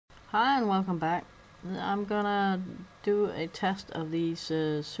Hi and welcome back. I'm gonna do a test of these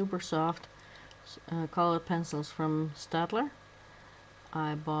super soft colored pencils from Staedtler.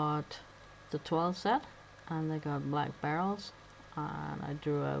 I bought the 12 set and they got black barrels, and I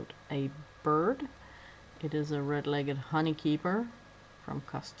drew out a bird. It is a red-legged honeykeeper from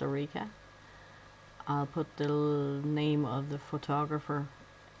Costa Rica. I'll put the name of the photographer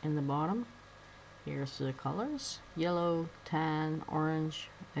in the bottom. Here's the colors: yellow, tan, orange,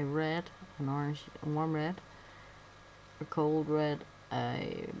 a red, an orange, a warm red, a cold red,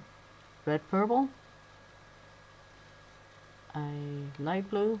 a red purple, a light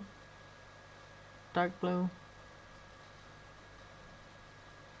blue, dark blue,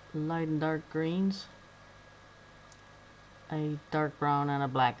 light and dark greens, a dark brown, and a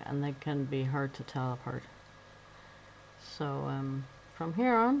black, and they can be hard to tell apart. So from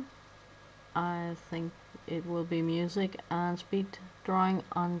here on, I think it will be music and speed drawing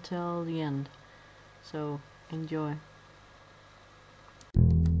until the end. So enjoy.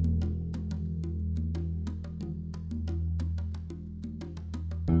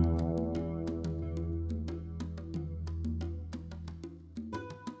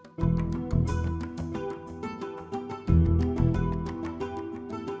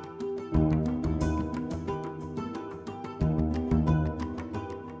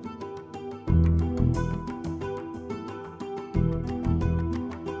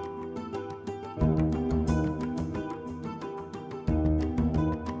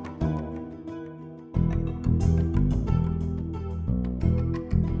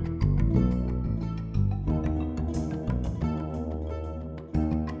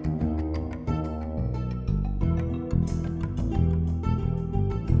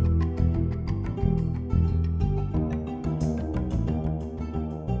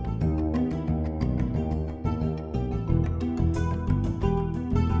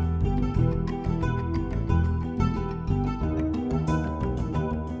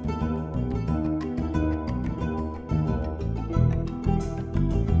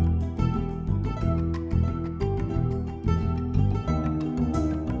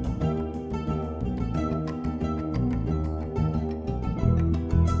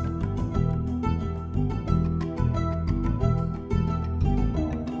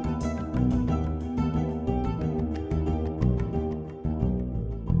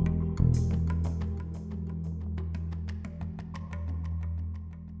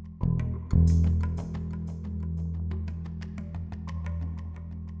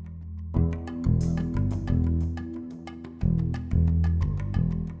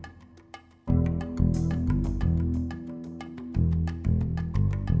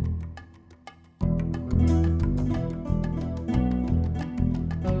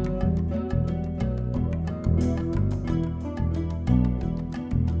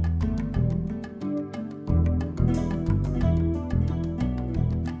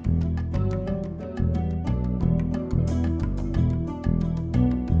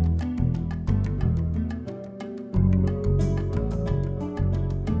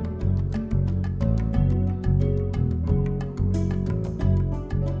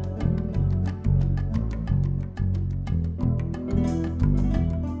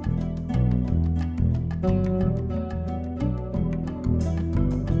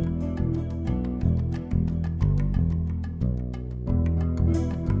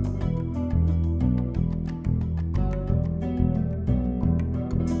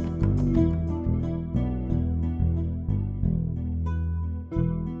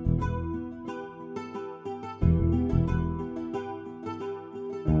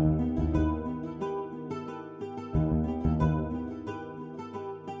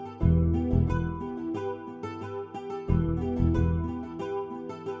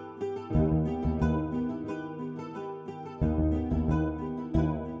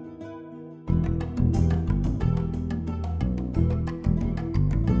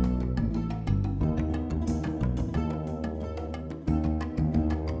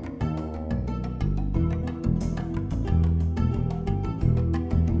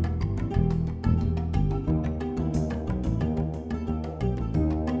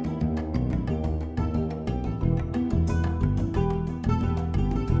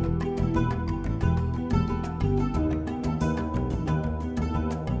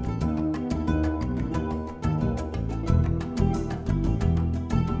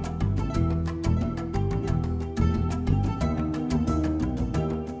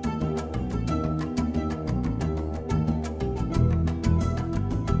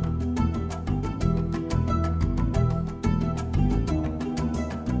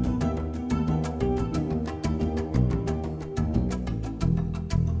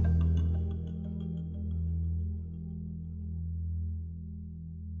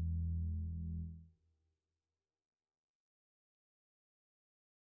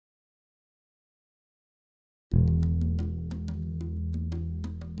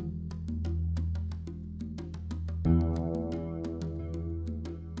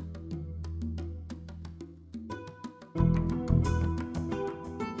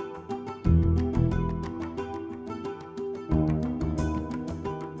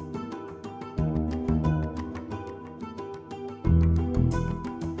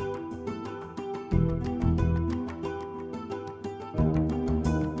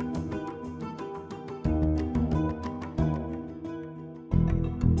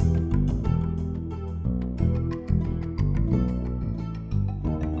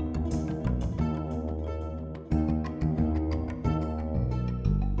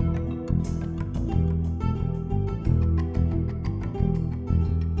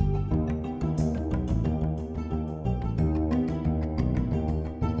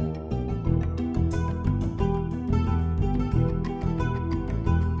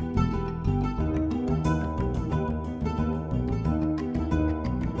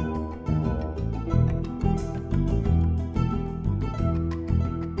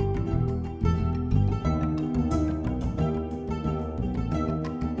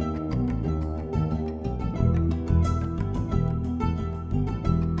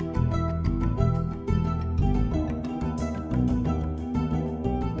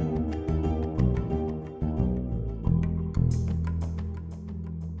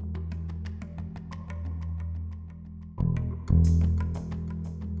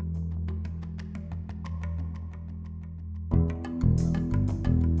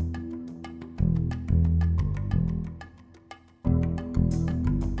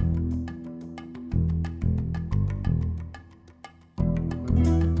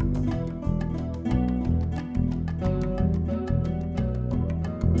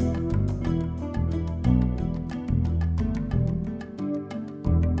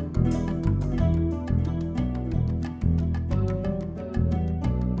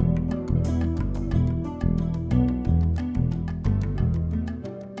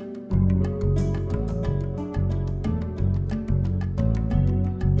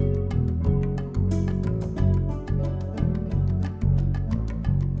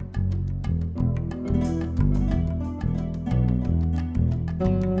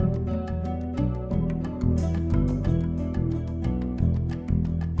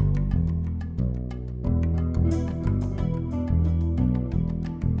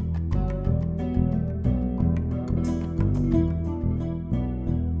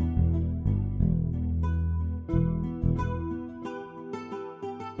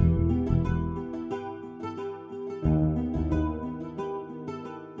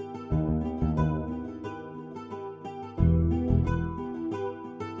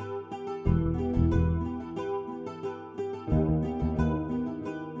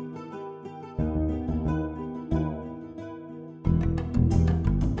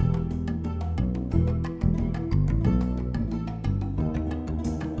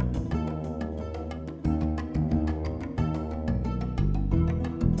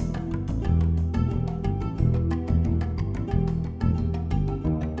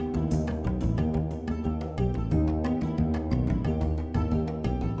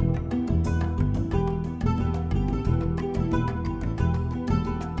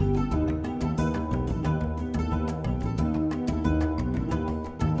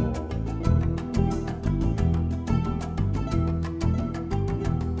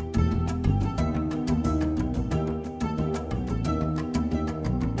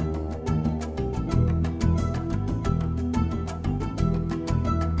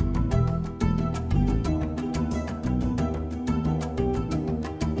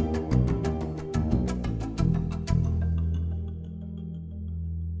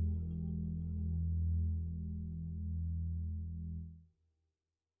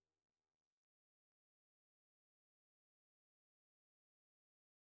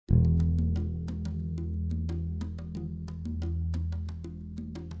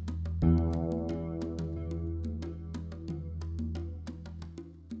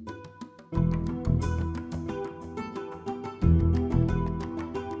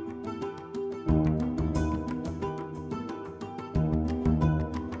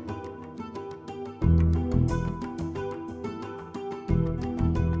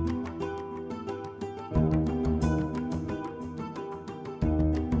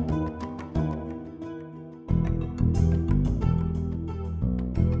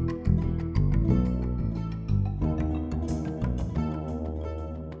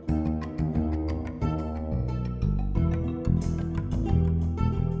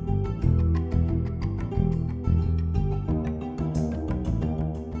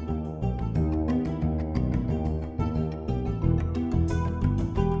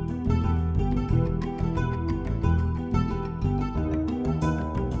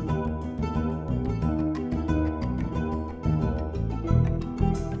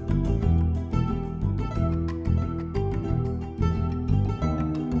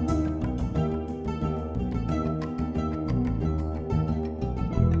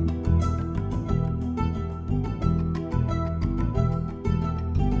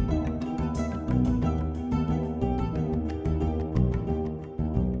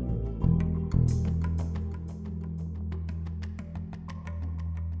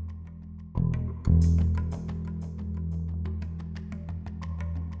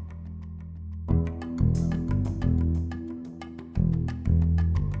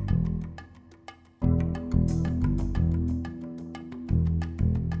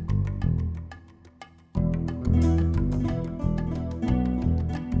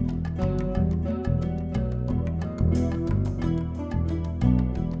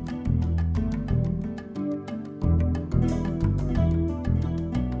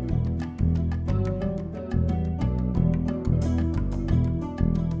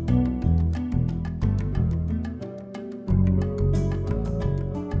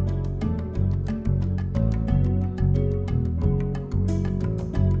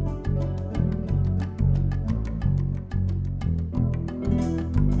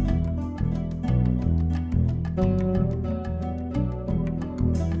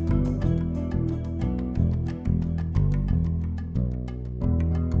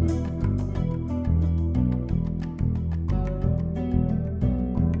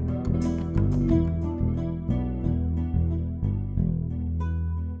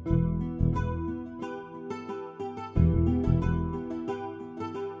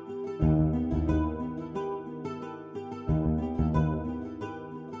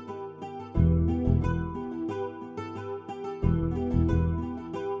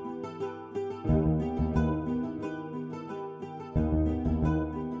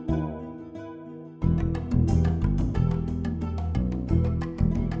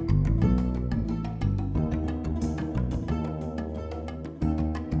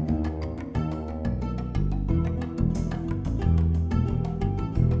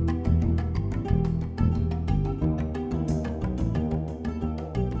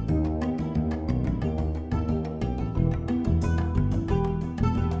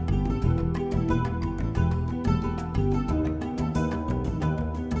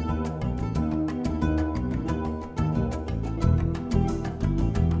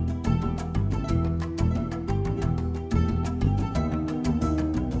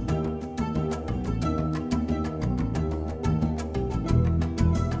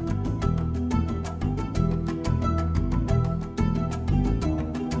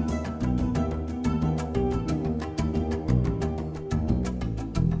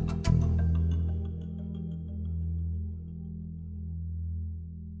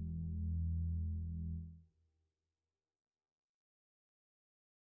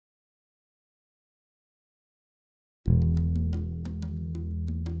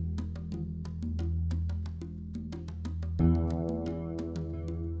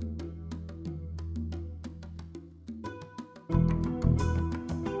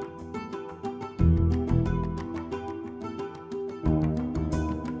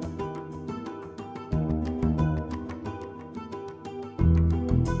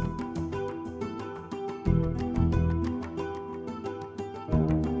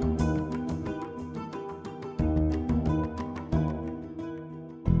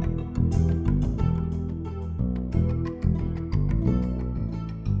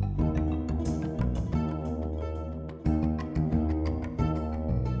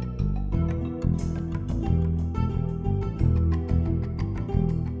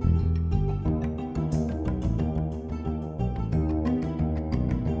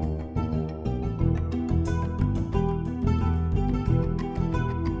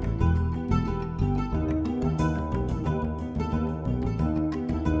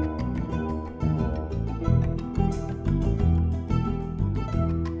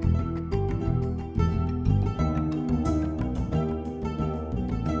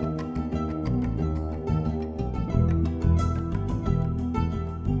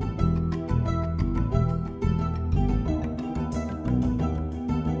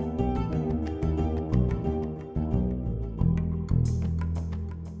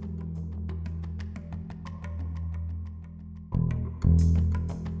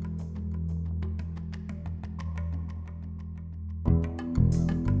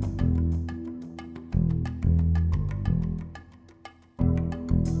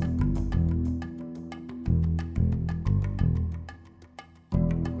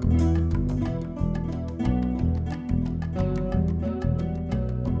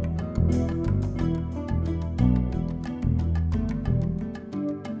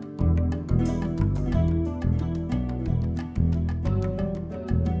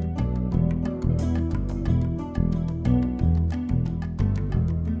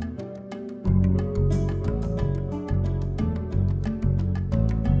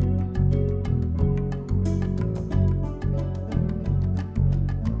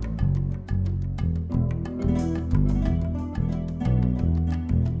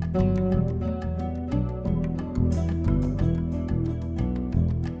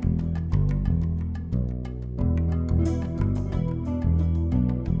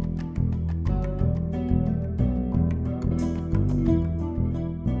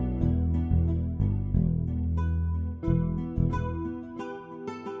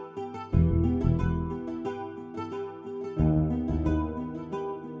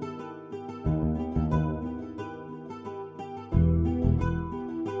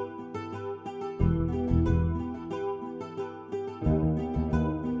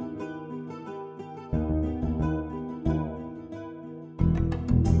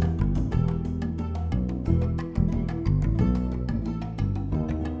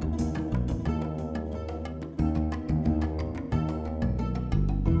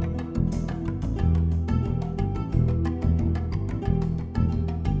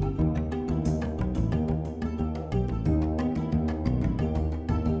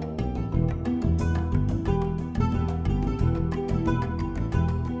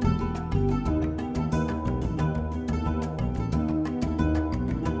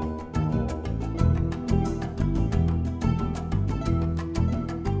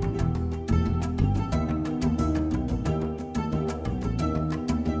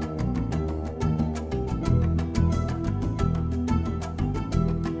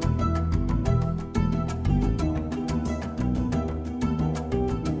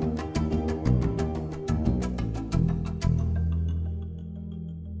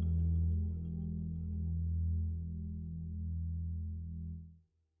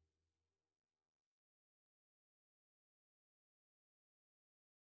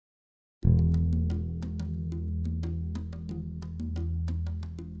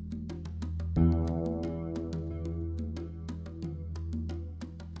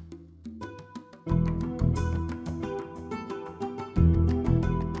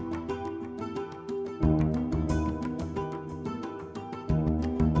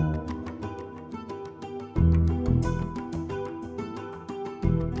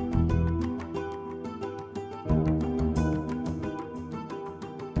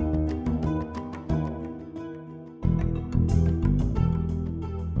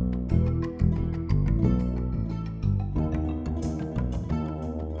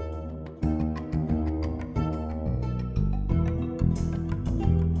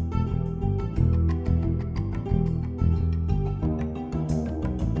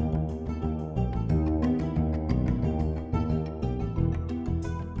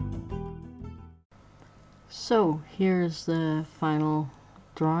 So here's the final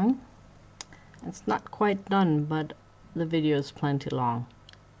drawing. It's not quite done, but the video is plenty long.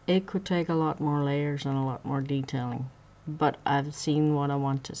 It could take a lot more layers and a lot more detailing, but I've seen what I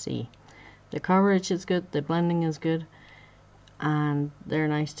want to see. The coverage is good, the blending is good, and they're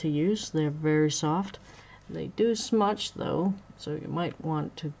nice to use. They're very soft. They do smudge though, so you might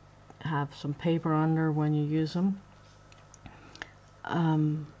want to have some paper under when you use them.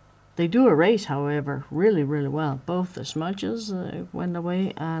 They do erase, however, really well. Both the smudges went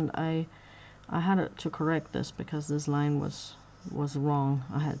away, and I had to correct this because this line was wrong.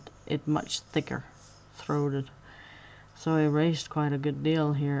 I had it much thicker throated, so I erased quite a good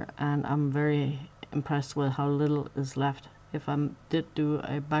deal here, and I'm very impressed with how little is left. If I did do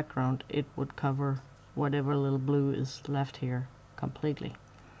a background, it would cover whatever little blue is left here completely.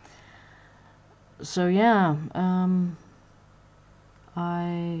 So yeah,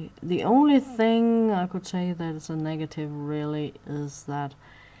 the only thing I could say that is a negative really is that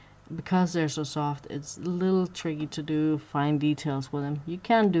because they're so soft, it's a little tricky to do fine details with them. You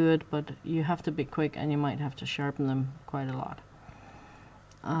can do it, but you have to be quick, and you might have to sharpen them quite a lot.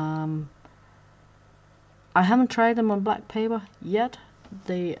 I haven't tried them on black paper yet.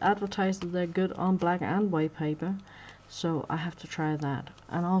 They advertise that they're good on black and white paper, so I have to try that.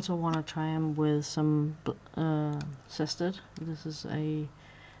 And I also want to try them with some Staedtler. This is a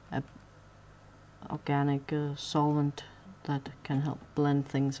organic solvent that can help blend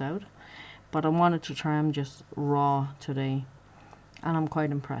things out, but I wanted to try them just raw today, and I'm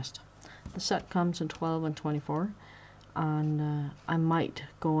quite impressed. The set comes in 12 and 24, and I might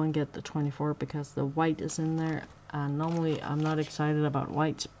go and get the 24 because the white is in there, and normally I'm not excited about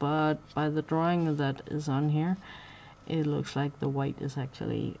whites, but by the drawing that is on here, it looks like the white is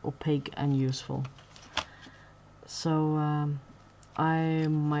actually opaque and useful. So I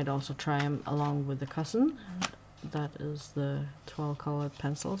might also try them along with the cousin. That is the 12 colored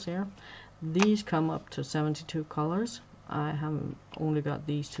pencils here. These come up to 72 colors. I haven't only got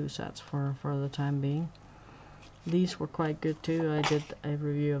these two sets for the time being. These were quite good too. I did a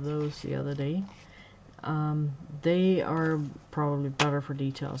review of those the other day. They are probably better for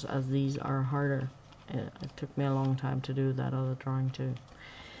details, as these are harder. It took me a long time to do that other drawing too.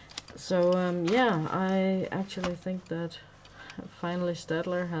 So yeah, I actually think that finally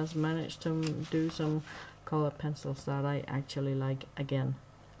Staedtler has managed to do some colored pencils that I actually like again.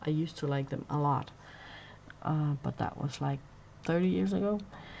 I used to like them a lot, but that was like 30 years ago.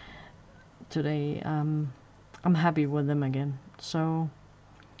 Today I'm happy with them again. So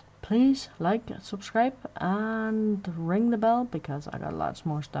please like, subscribe, and ring the bell because I got lots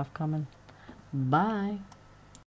more stuff coming. Bye.